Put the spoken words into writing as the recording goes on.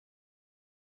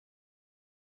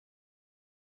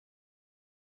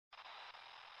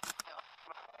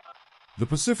The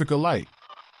Pacifica light.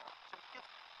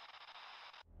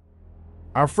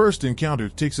 Our first encounter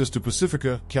takes us to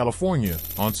Pacifica, California,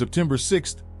 on September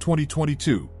 6,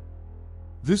 2022.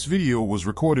 This video was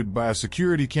recorded by a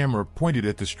security camera pointed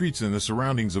at the streets and the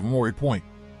surroundings of Mori Point.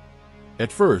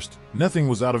 At first, nothing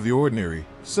was out of the ordinary.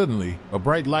 Suddenly, a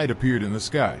bright light appeared in the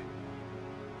sky.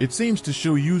 It seems to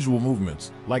show usual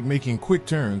movements, like making quick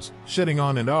turns, shutting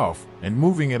on and off, and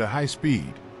moving at a high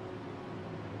speed.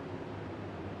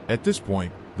 At this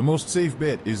point, the most safe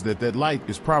bet is that that light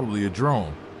is probably a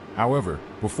drone. However,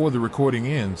 before the recording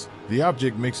ends, the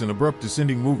object makes an abrupt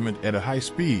descending movement at a high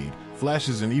speed,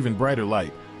 flashes an even brighter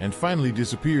light, and finally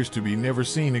disappears to be never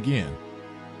seen again.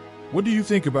 What do you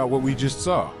think about what we just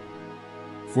saw?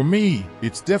 For me,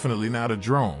 it's definitely not a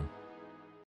drone.